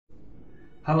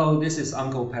Hello, this is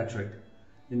Uncle Patrick.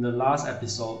 In the last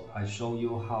episode, I showed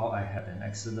you how I had an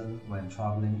accident when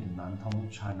traveling in Nantong,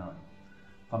 China.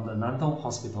 From the Nantong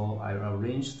hospital, I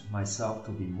arranged myself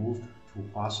to be moved to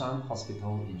Huashan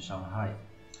hospital in Shanghai.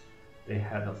 They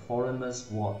had a foreigners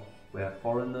ward where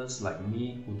foreigners like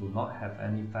me who do not have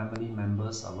any family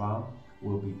members around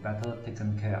will be better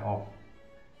taken care of.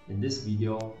 In this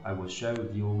video, I will share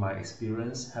with you my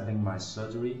experience having my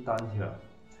surgery done here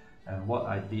and what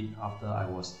I did after I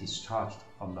was discharged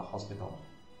from the hospital.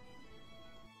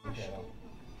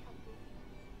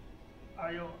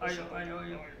 哎呦！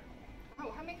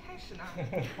我还没开始呢。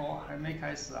哦，还没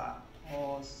开始啊？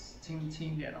哦，轻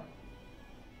一点哦。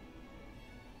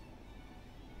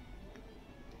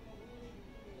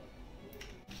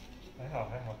还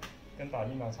好，跟打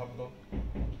疫苗差不多。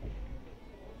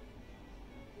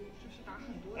就是打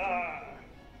很多。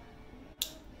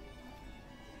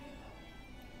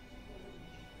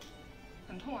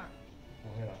很痛啊？不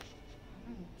会了。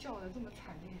那你叫的这么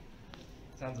惨烈。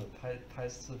这样子拍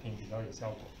视频比较有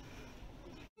效果。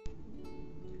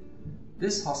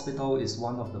This hospital is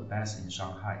one of the best in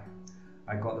Shanghai.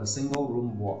 I got a single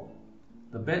room ward.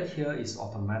 The bed here is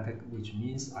automatic, which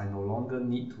means I no longer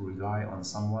need to rely on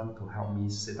someone to help me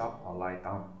sit up or lie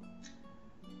down.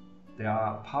 There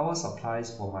are power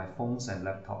supplies for my phones and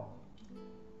laptop.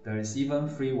 There is even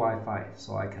free Wi-Fi,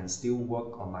 so I can still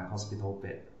work on my hospital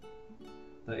bed.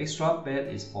 The extra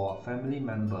bed is for a family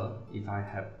member if I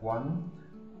have one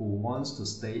who wants to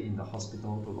stay in the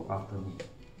hospital to look after me.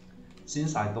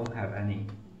 Since I don't have any,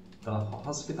 the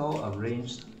hospital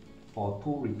arranged for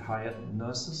 2 retired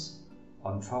nurses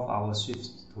on 12-hour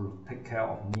shifts to take care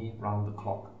of me round the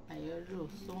clock. 还有肉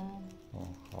松。哦，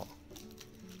好。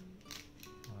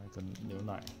一个牛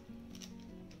奶。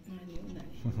牛奶。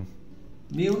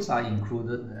Meals are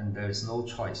included and there is no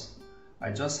choice.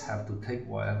 I just have to take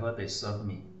whatever they serve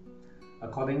me.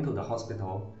 According to the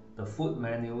hospital, the food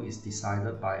menu is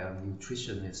decided by a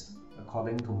nutritionist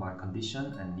according to my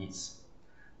condition and needs.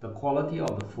 The quality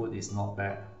of the food is not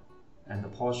bad, and the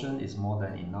portion is more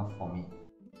than enough for me.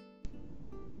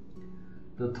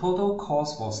 The total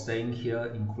cost for staying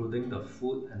here, including the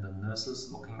food and the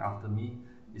nurses looking after me,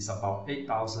 is about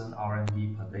 8,000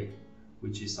 RMB per day,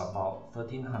 which is about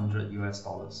 $1,300 US.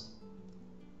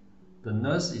 The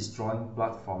nurse is drawing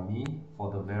blood from me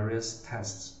for the various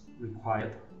tests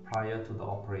required prior to the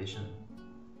operation.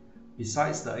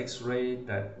 Besides the X-ray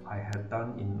that I had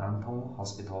done in Nantong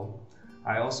Hospital,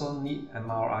 I also need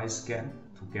MRI scan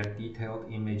to get detailed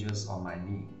images on my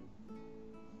knee.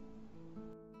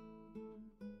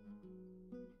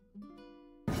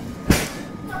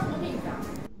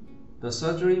 The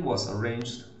surgery was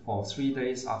arranged for 3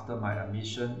 days after my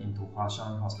admission into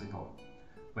Huashan Hospital,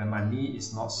 when my knee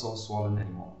is not so swollen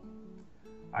anymore.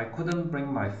 I couldn't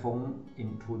bring my phone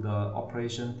into the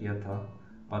operation theater,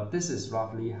 but this is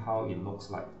roughly how it looks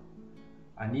like.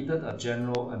 I needed a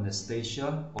general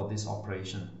anesthesia for this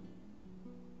operation.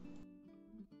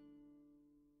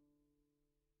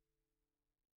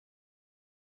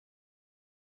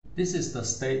 This is the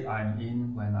state I'm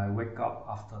in when I wake up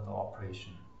after the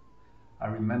operation. I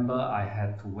remember I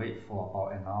had to wait for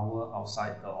about an hour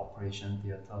outside the operation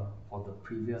theater for the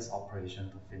previous operation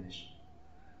to finish.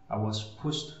 I was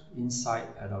pushed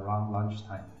inside at around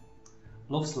lunchtime.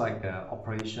 Looks like the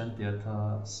operation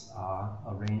theaters are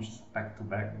arranged back to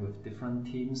back with different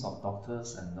teams of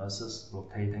doctors and nurses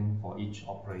rotating for each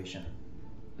operation.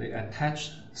 They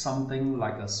attached something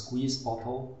like a squeeze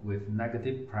bottle with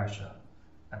negative pressure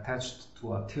attached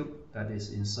to a tube that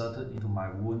is inserted into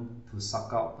my wound to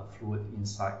suck out the fluid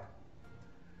inside.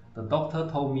 The doctor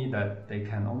told me that they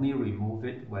can only remove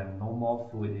it when no more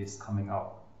fluid is coming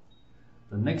out.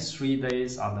 The next 3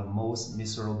 days are the most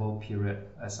miserable period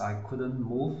as I couldn't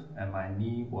move and my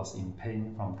knee was in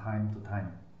pain from time to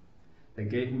time. They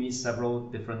gave me several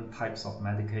different types of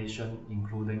medication,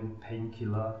 including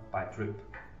painkiller by drip.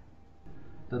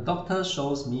 The doctor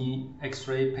shows me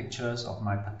X-ray pictures of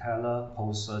my patella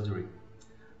post-surgery.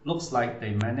 Looks like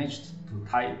they managed to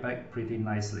tie it back pretty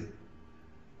nicely.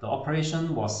 The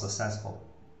operation was successful.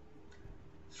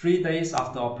 3 days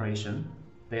after operation,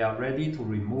 they are ready to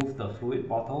remove the fluid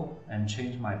bottle and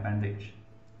change my bandage.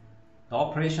 The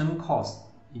operation cost,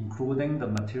 including the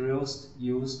materials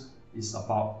used, is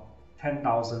about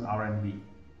 10,000 RMB.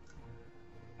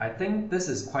 I think this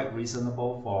is quite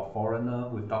reasonable for a foreigner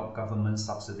without government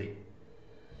subsidy.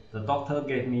 The doctor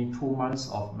gave me 2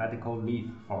 months of medical leave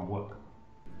from work.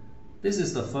 This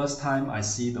is the first time I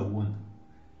see the wound.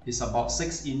 It's about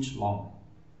 6 inches long.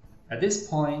 At this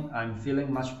point, I'm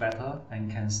feeling much better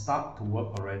and can start to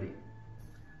work already.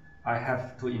 I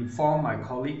have to inform my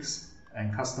colleagues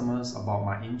and customers about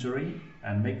my injury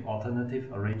and make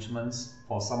alternative arrangements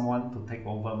for someone to take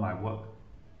over my work.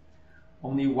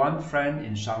 Only one friend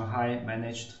in Shanghai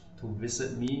managed to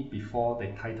visit me before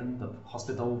they tightened the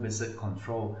hospital visit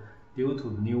control due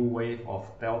to new wave of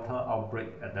Delta outbreak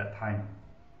at that time.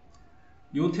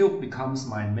 YouTube becomes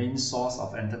my main source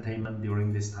of entertainment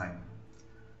during this time.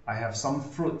 I have some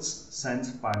fruits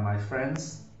sent by my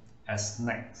friends as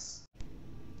snacks.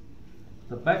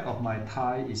 The back of my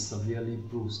thigh is severely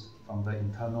bruised from the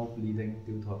internal bleeding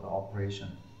due to the operation.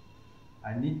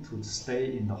 I need to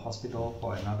stay in the hospital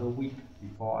for another week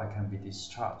before I can be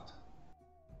discharged.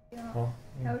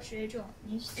 还有水肿，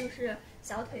你就是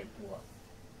小腿部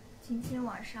轻轻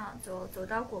往上走，走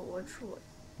到腘窝处，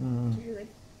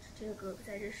这个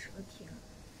在这舌停，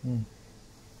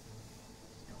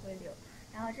会流。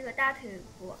然后这个大腿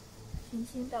部轻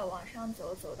轻的往上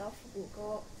走，走到腹股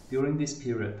沟。During this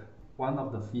period, one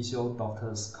of the physio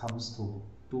doctors comes to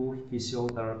do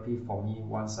physiotherapy for me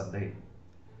once a day.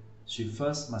 She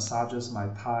first massages my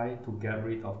thigh to get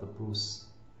rid of the bruise.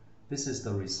 This is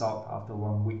the result after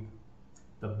 1 week.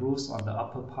 The bruise on the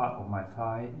upper part of my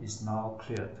thigh is now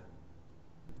cleared.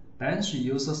 Then she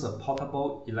uses a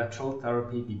portable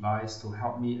electrotherapy device to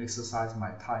help me exercise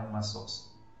my thigh muscles.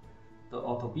 The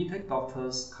orthopedic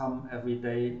doctors come every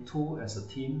day, 2 as a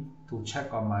team, to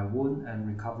check on my wound and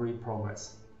recovery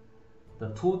progress. The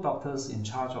 2 doctors in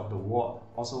charge of the ward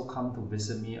also come to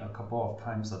visit me a couple of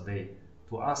times a day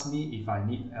to ask me if I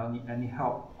need any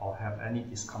help or have any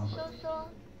discomfort.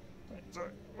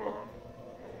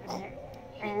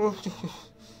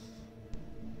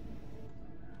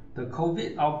 The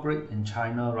COVID outbreak in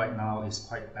China right now is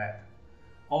quite bad.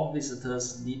 All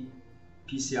visitors need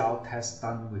PCR tests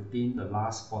done within the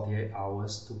last 48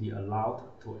 hours to be allowed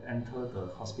to enter the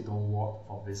hospital ward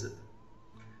for visit.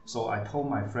 So I told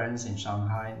my friends in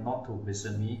Shanghai not to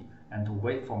visit me and to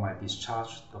wait for my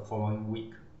discharge the following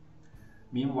week.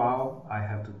 Meanwhile, I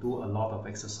have to do a lot of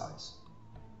exercise.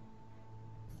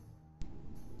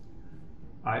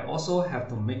 I also have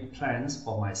to make plans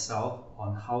for myself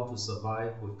on how to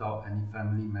survive without any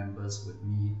family members with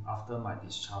me after my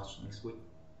discharge next week.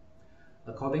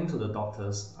 According to the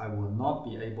doctors, I will not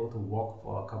be able to walk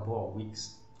for a couple of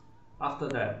weeks. After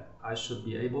that, I should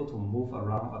be able to move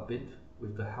around a bit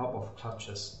with the help of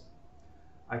crutches.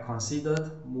 I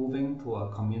considered moving to a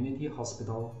community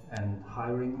hospital and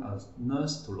hiring a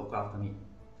nurse to look after me.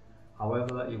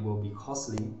 However, it will be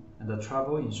costly and the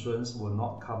travel insurance will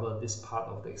not cover this part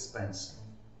of the expense.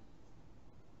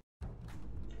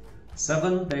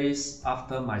 7 days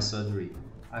after my surgery,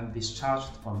 I'm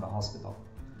discharged from the hospital.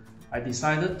 I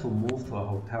decided to move to a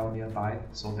hotel nearby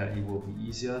so that it will be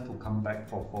easier to come back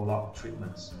for follow-up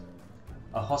treatments.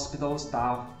 A hospital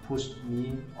staff pushed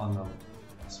me on a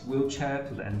wheelchair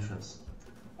to the entrance.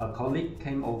 A colleague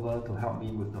came over to help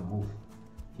me with the move.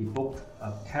 He booked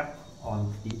a cab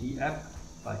on DD app,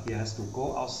 but he has to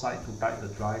go outside to guide the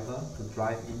driver to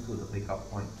drive into the pickup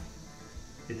point.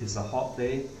 It is a hot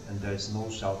day and there is no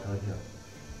shelter here.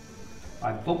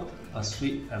 I booked a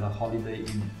suite at a Holiday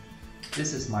Inn.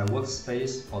 This is my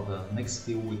workspace for the next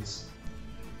few weeks.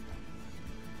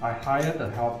 I hired a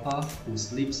helper who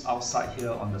sleeps outside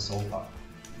here on the sofa.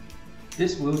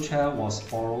 This wheelchair was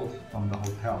borrowed from the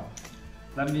hotel.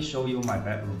 Let me show you my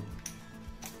bedroom.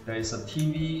 There is a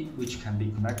TV which can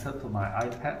be connected to my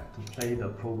iPad to play the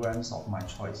programs of my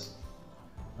choice.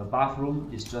 The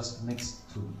bathroom is just next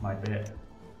to my bed.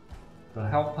 The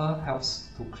helper helps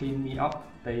to clean me up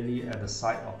daily at the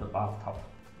side of the bathtub.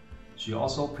 She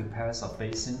also prepares a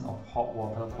basin of hot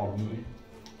water for me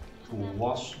to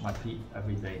wash my feet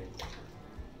every day.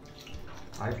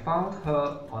 I found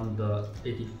her on the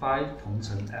 85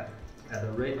 Tongcheng app at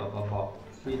a rate of about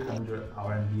 300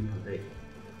 RMB per day.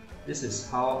 This is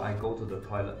how I go to the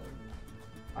toilet.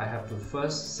 I have to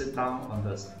first sit down on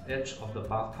the edge of the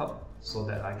bathtub so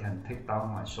that I can take down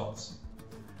my shorts.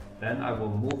 Then I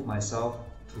will move myself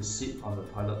to sit on the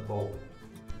toilet bowl.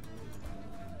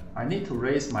 I need to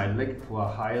raise my leg to a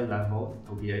higher level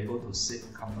to be able to sit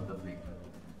comfortably.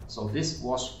 So this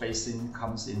wash basin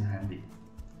comes in handy.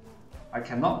 I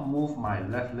cannot move my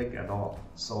left leg at all,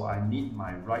 so I need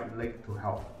my right leg to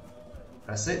help.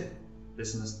 That's it,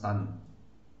 business done.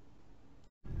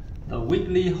 The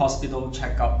weekly hospital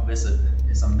checkup visit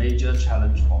is a major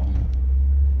challenge for me.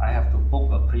 I have to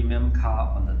book a premium car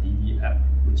on the DD app,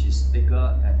 which is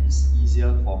bigger and is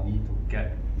easier for me to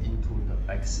get into the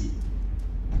back seat.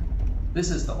 This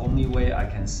is the only way I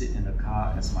can sit in the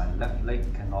car as my left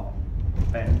leg cannot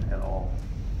bend at all.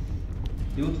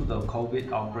 Due to the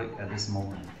COVID outbreak at this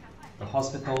moment, the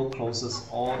hospital closes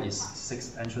all its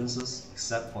 6 entrances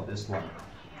except for this one.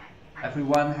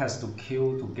 Everyone has to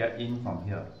queue to get in from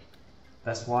here.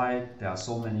 That's why there are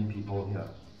so many people here.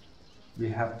 We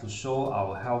have to show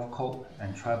our health code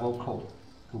and travel code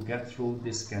to get through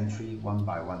this gantry one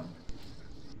by one.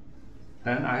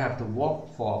 Then I have to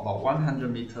walk for about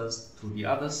 100 meters to the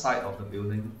other side of the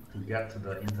building to get to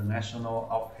the International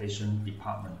Outpatient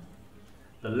Department.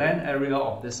 The land area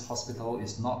of this hospital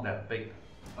is not that big,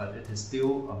 but it is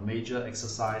still a major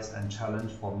exercise and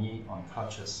challenge for me on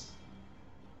crutches.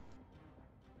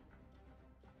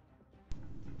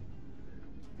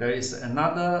 There is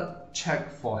another check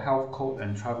for health code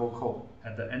and travel code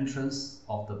at the entrance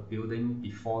of the building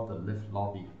before the lift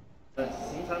lobby.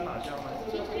 行程码需要吗？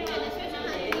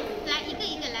来一个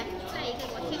一个来一个，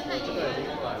我先看一下。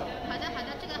好的好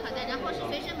的，这个好的，然后是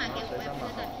随身码给我，我要拍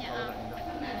个照片啊。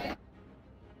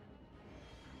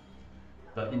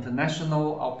The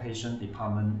International Outpatient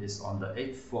Department is on the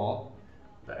 8th floor.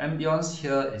 The ambience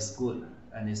here is good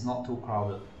and is not too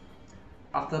crowded.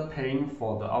 After paying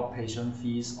for the outpatient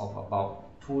fees of about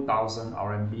 2,000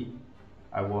 RMB,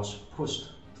 I was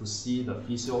pushed to see the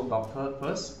physio doctor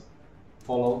first,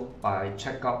 followed by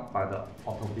checkup by the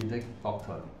orthopedic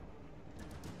doctor.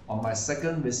 On my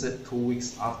second visit 2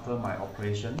 weeks after my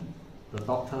operation, the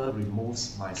doctor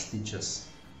removes my stitches.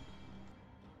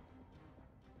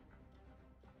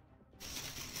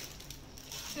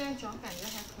 现在脚感觉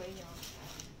还可以啊。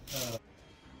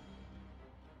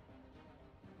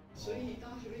所以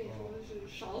当时跟你说的是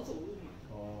少走路嘛，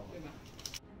对吧？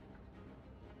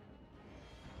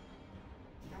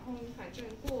然后你反正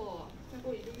再过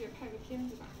1个月拍个片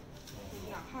子吧，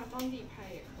哪怕当地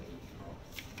拍也可以。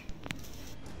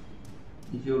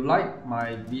If you like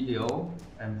my video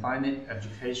and find it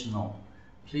educational,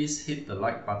 please hit the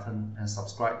like button and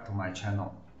subscribe to my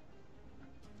channel.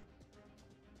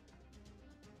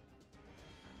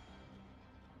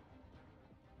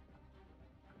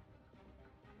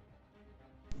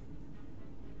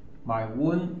 My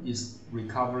wound is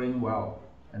recovering well,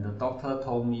 and the doctor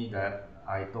told me that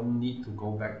I don't need to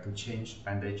go back to change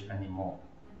bandage anymore.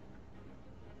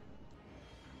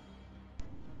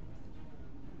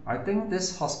 I think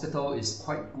this hospital is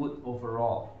quite good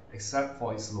overall, except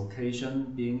for its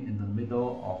location being in the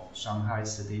middle of Shanghai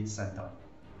city center.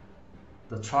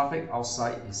 The traffic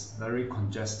outside is very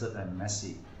congested and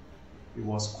messy. It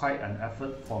was quite an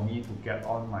effort for me to get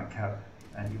on my cab,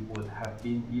 and it would have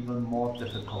been even more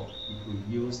difficult if we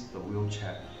used the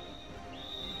wheelchair.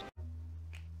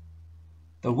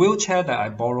 The wheelchair that I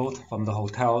borrowed from the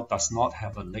hotel does not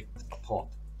have a leg support.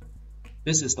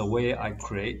 This is the way I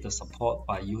create the support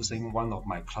by using one of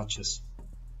my crutches.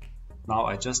 Now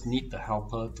I just need the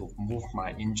helper to move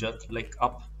my injured leg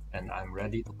up and I'm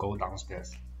ready to go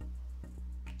downstairs.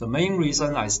 The main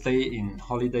reason I stay in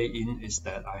Holiday Inn is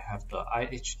that I have the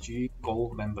IHG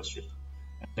Gold membership.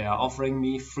 They are offering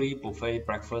me free buffet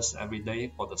breakfast every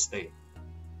day for the stay.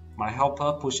 My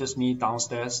helper pushes me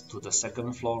downstairs to the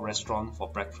 2nd floor restaurant for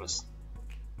breakfast.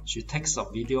 She takes a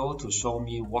video to show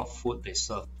me what food they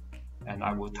serve, and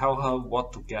I will tell her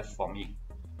what to get for me.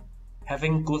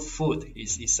 Having good food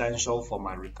is essential for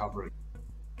my recovery.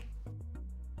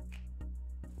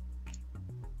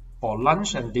 For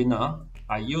lunch and dinner,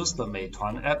 I use the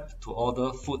Meituan app to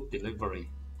order food delivery.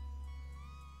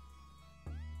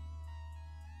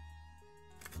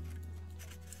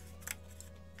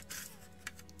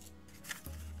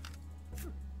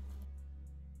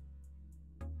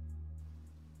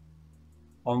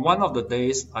 On one of the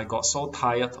days, I got so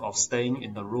tired of staying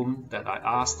in the room that I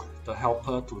asked the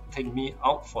helper to take me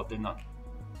out for dinner.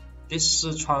 This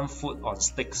Sichuan food on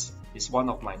sticks is one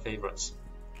of my favorites.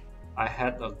 I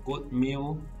had a good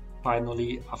meal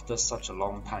finally after such a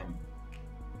long time.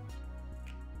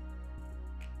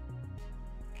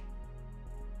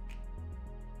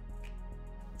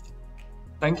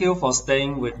 Thank you for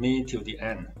staying with me till the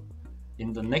end.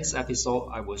 In the next episode,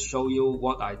 I will show you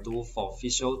what I do for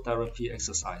physiotherapy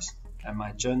exercise and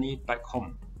my journey back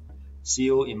home. See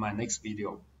you in my next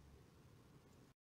video.